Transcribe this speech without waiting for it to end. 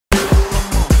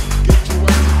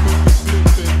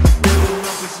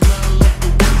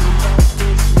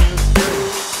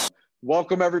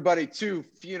Welcome everybody to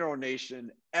Funeral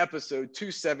Nation, episode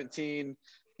 217.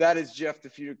 That is Jeff,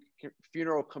 the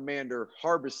funeral commander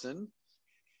Harbison.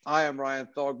 I am Ryan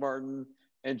Thogmartin.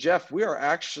 And Jeff, we are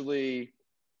actually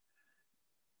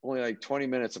only like 20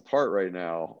 minutes apart right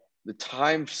now. The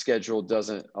time schedule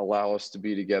doesn't allow us to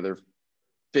be together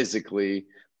physically,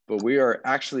 but we are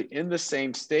actually in the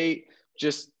same state,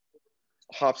 just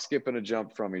hop, skip, and a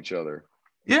jump from each other.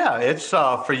 Yeah, it's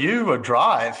for you a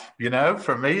drive,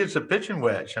 for me it's a pitching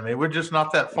wedge. I mean, we're just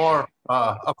not that far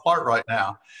apart right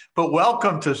now. But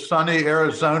welcome to sunny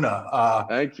Arizona.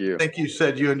 Thank you. I think you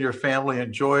said you and your family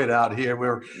enjoy it out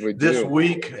here. This do.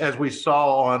 week, as we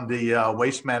saw on the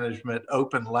Waste Management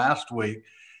Open last week,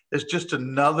 it's just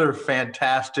another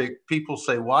fantastic. People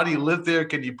say, why do you live there?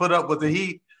 Can you put up with the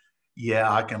heat?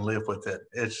 Yeah, I can live with it.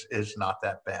 It's not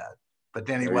that bad. But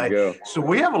anyway, so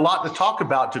we have a lot to talk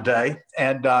about today.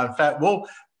 And in fact, we'll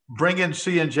bring in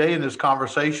C&J in this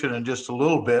conversation in just a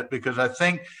little bit, because I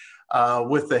think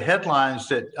with the headlines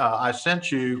that I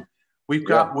sent you, we've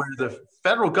got where the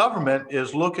federal government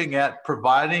is looking at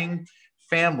providing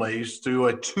families through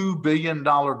a $2 billion,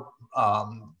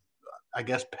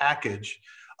 package,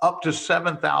 up to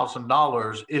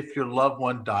 $7,000 if your loved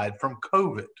one died from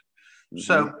COVID. Mm-hmm.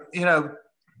 So,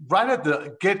 right at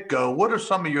the get-go, what are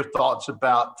some of your thoughts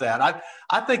about that?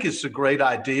 I think it's a great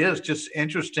idea. It's just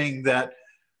interesting that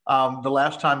the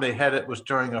last time they had it was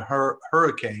during a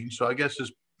hurricane. So I guess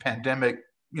this pandemic,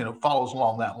 follows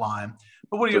along that line.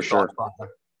 But what are your thoughts on that?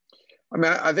 I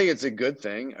mean, I think it's a good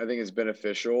thing. I think it's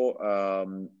beneficial.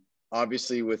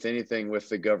 Obviously, with anything with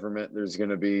the government, there's going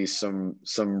to be some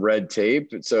red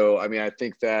tape. So, I mean, I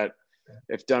think that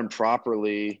if done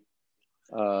properly,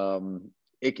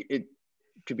 it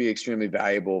could be extremely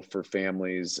valuable for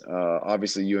families.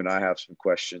 Obviously, you and I have some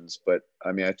questions, but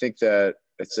I mean, I think that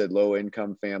it said low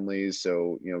income families.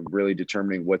 So, really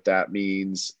determining what that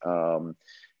means. And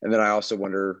then I also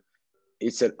wonder,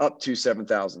 it said up to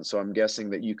 7,000. So I'm guessing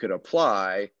that you could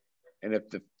apply. And if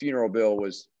the funeral bill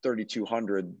was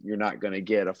 $3,200, you're not going to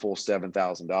get a full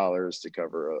 $7,000 to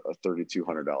cover a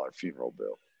 $3,200 funeral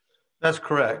bill. That's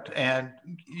correct. And,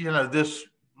 this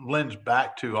lends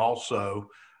back to also,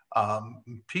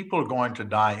 people are going to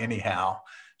die anyhow.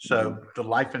 So the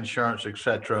life insurance, et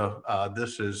cetera,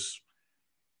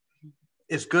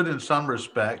 it's good in some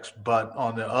respects, but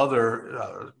on the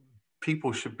other,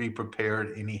 people should be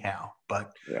prepared anyhow.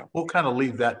 But we'll kind of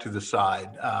leave that to the side.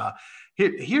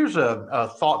 Here's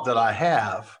a thought that I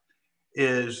have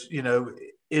is,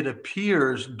 it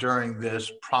appears during this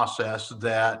process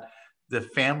that the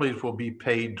families will be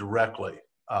paid directly.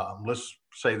 Let's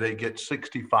say they get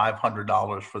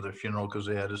 $6,500 for their funeral because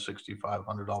they had a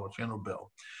 $6,500 funeral bill.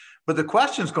 But the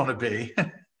question is going to be,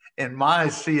 in my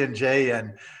C&J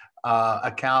and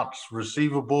accounts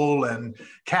receivable and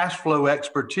cash flow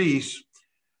expertise,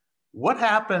 what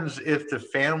happens if the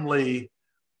family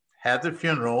had the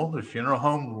funeral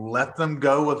home let them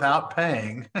go without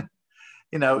paying?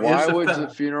 Why would the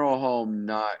funeral home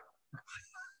not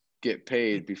get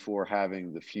paid before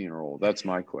having the funeral? That's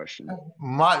my question.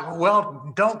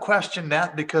 Well, don't question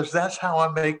that, because that's how I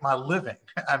make my living.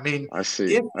 I mean, I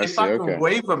see. If I could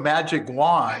wave a magic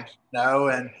wand,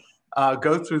 and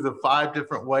go through the 5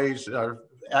 different ways, or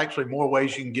actually more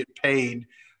ways you can get paid.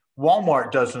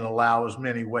 Walmart doesn't allow as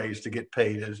many ways to get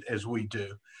paid as we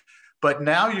do. But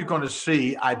now you're going to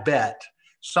see, I bet,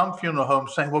 some funeral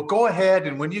homes saying, well, go ahead,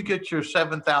 and when you get your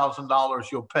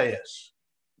 $7,000, you'll pay us.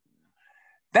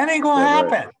 That ain't going to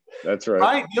happen. Right. That's right.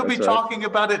 Right? You'll be talking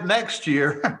about it next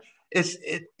year. It's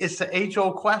the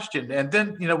age-old question. And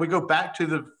then, we go back to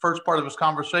the first part of this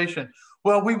conversation.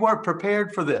 Well, we weren't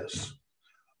prepared for this.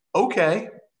 Okay,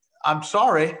 I'm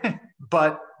sorry,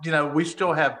 but, we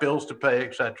still have bills to pay,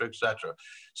 et cetera, et cetera.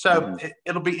 So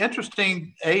it'll be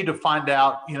interesting, to find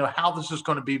out, how this is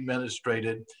going to be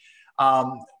administrated.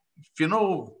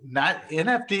 Funeral, not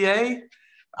NFDA,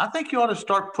 I think you ought to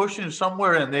start pushing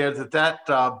somewhere in there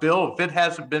that bill, if it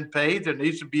hasn't been paid, there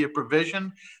needs to be a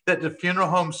provision that the funeral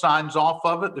home signs off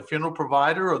of it, the funeral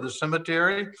provider or the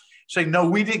cemetery, say, no,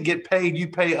 we didn't get paid. You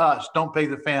pay us. Don't pay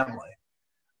the family.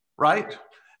 Right?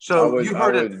 So I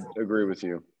would agree with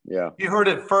you. Yeah. You heard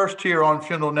it first here on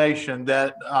Funeral Nation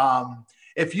that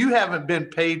if you haven't been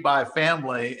paid by a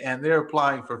family and they're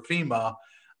applying for FEMA,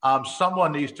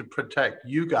 someone needs to protect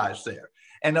you guys there.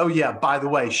 And by the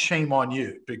way, shame on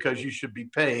you, because you should be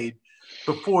paid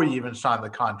before you even sign the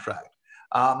contract.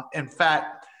 In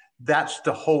fact, that's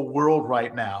the whole world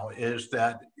right now, is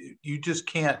that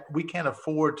we can't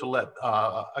afford to let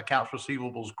accounts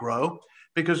receivables grow,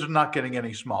 because they're not getting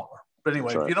any smaller. But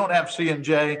anyway, if you don't have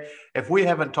C&J, if we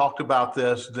haven't talked about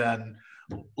this, then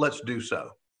let's do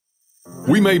so.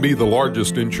 We may be the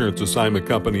largest insurance assignment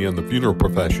company in the funeral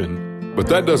profession, but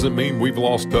that doesn't mean we've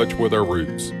lost touch with our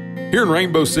roots. Here in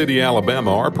Rainbow City,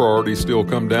 Alabama, our priorities still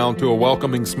come down to a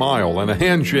welcoming smile and a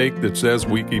handshake that says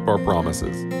we keep our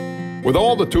promises. With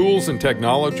all the tools and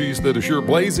technologies that assure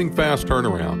blazing fast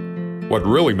turnaround, what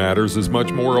really matters is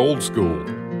much more old school.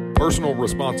 Personal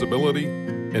responsibility,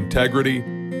 integrity,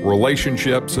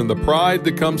 relationships, and the pride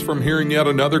that comes from hearing yet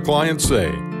another client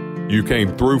say, "You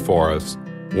came through for us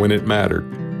when it mattered."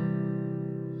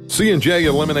 C&J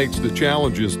eliminates the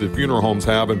challenges that funeral homes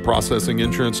have in processing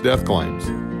insurance death claims.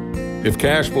 If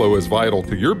cash flow is vital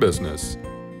to your business,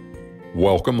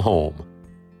 welcome home.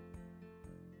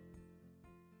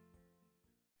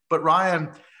 But Ryan,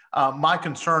 my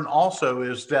concern also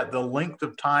is that the length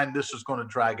of time this is going to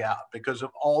drag out because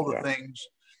of all the things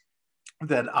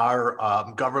that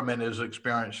our government is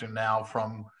experiencing now,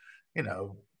 from,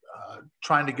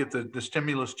 trying to get the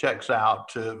stimulus checks out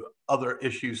to other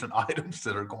issues and items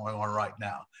that are going on right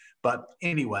now. But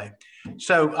anyway,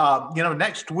 so,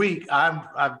 next week,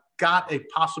 I've got a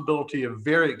possibility of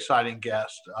very exciting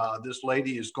guest. This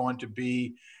lady is going to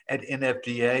be at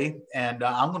NFDA, and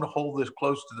I'm going to hold this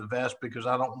close to the vest because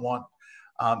I don't want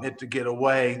it to get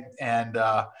away. And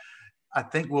I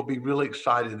think we'll be really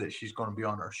excited that she's going to be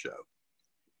on our show.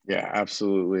 Yeah,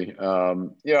 absolutely.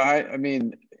 I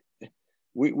mean,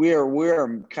 we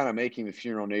are kind of making the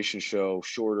Funeral Nation show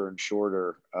shorter and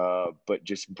shorter, but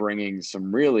just bringing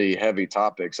some really heavy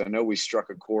topics. I know we struck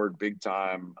a chord big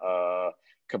time a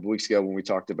couple weeks ago when we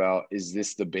talked about, is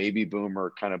this the baby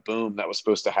boomer kind of boom that was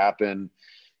supposed to happen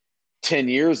 10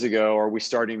 years ago? Are we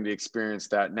starting to experience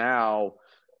that now?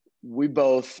 We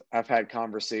both have had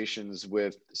conversations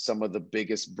with some of the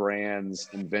biggest brands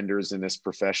and vendors in this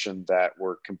profession that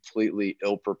were completely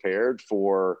ill-prepared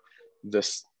for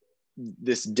this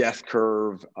death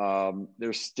curve.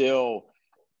 There's still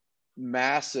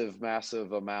massive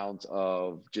amount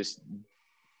of just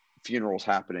funerals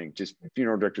happening, just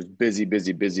funeral directors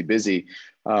busy.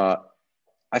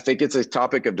 I think it's a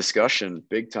topic of discussion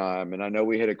big time. And I know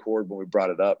we hit a chord when we brought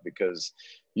it up because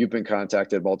you've been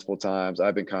contacted multiple times.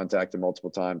 I've been contacted multiple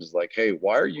times. It's like, hey,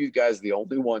 why are you guys the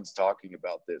only ones talking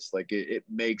about this? Like it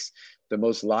makes the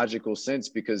most logical sense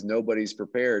because nobody's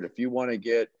prepared. If you want to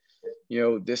get,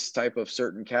 this type of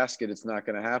certain casket, it's not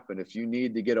going to happen. If you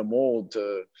need to get a mold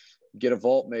to get a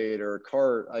vault made or a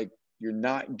cart, like you're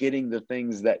not getting the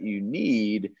things that you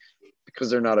need because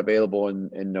they're not available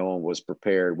and no one was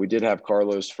prepared. We did have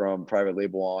Carlos from Private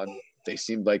Label on. They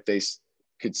seemed like they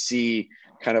could see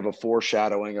kind of a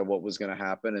foreshadowing of what was going to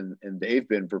happen, and they've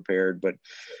been prepared. But,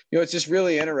 it's just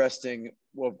really interesting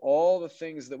with all the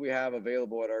things that we have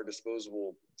available at our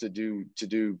disposal to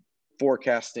do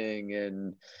forecasting,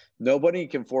 and nobody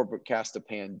can forecast a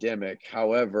pandemic.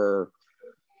 However,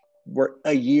 we're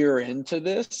a year into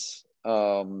this.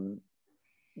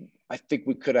 I think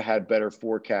we could have had better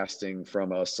forecasting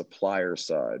from a supplier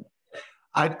side.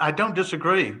 I don't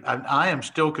disagree. I am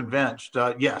still convinced.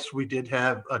 Yes, we did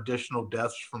have additional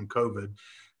deaths from COVID,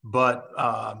 but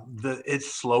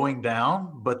it's slowing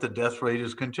down, but the death rate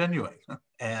is continuing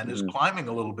and is climbing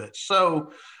a little bit.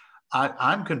 So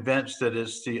I'm convinced that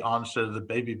it's the onset of the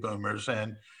baby boomers.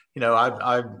 And,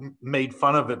 I made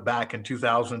fun of it back in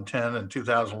 2010 and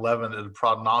 2011 that the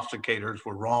prognosticators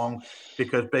were wrong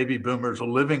because baby boomers are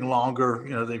living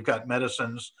longer. They've got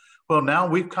medicines. Well, now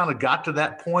we've kind of got to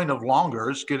that point of longer.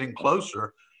 It's getting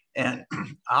closer. And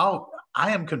I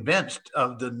am convinced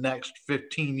of the next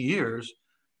 15 years,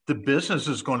 the business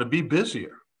is going to be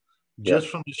busier just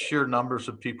from the sheer numbers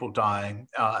of people dying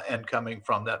and coming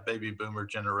from that baby boomer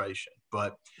generation.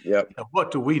 But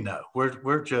what do we know?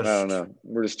 We're just, I don't know.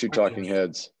 We're just two talking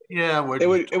heads. Yeah.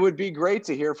 It would be great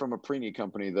to hear from a preneed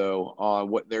company though, on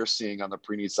what they're seeing on the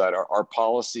preneed side. Are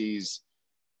policies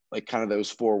like kind of those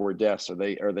forward deaths?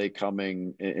 Are they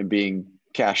coming and being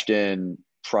cashed in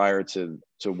prior to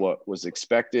what was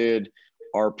expected?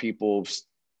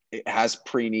 Has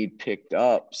preneed picked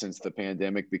up since the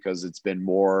pandemic because it's been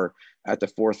more at the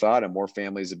forethought and more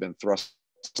families have been thrust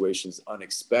in situations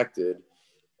unexpected?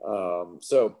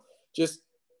 So just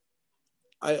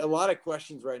a lot of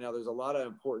questions right now. There's a lot of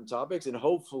important topics, and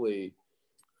hopefully,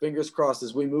 fingers crossed,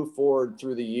 as we move forward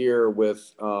through the year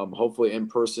with hopefully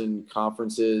in-person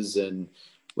conferences and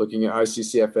looking at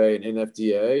ICCFA and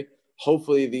NFDA,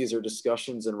 hopefully these are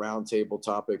discussions and roundtable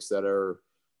topics that are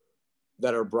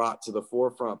brought to the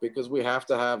forefront, because we have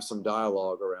to have some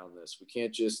dialogue around this. We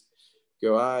can't just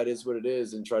go, it is what it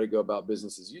is, and try to go about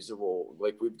business as usual.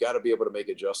 Like, we've got to be able to make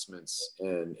adjustments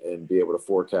and be able to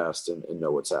forecast and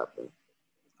know what's happening.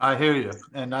 I hear you.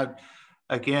 And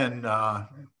again,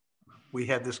 we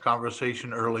had this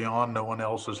conversation early on. No one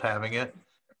else is having it.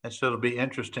 And so it'll be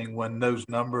interesting when those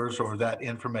numbers or that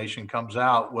information comes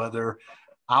out, whether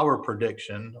our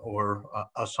prediction or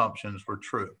assumptions were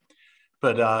true.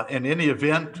 But in any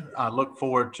event, I look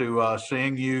forward to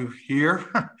seeing you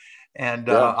here. And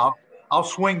I'll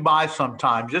swing by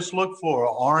sometime. Just look for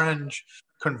an orange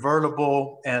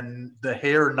convertible and the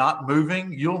hair not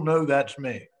moving. You'll know that's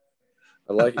me.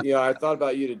 I like it. I thought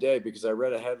about you today because I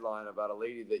read a headline about a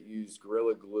lady that used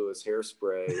Gorilla Glue as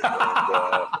hairspray. And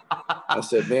I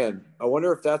said, man, I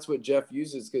wonder if that's what Jeff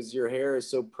uses, because your hair is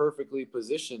so perfectly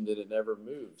positioned that it never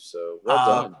moves. So well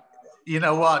done. You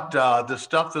know what? The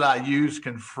stuff that I use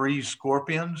can freeze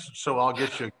scorpions. So I'll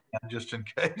get you again just in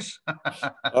case.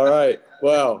 All right.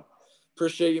 Well,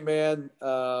 appreciate you, man.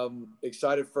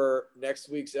 Excited for next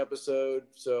week's episode.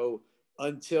 So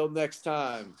until next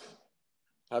time,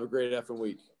 have a great effing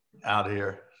week. Out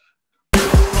here.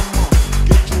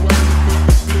 Get your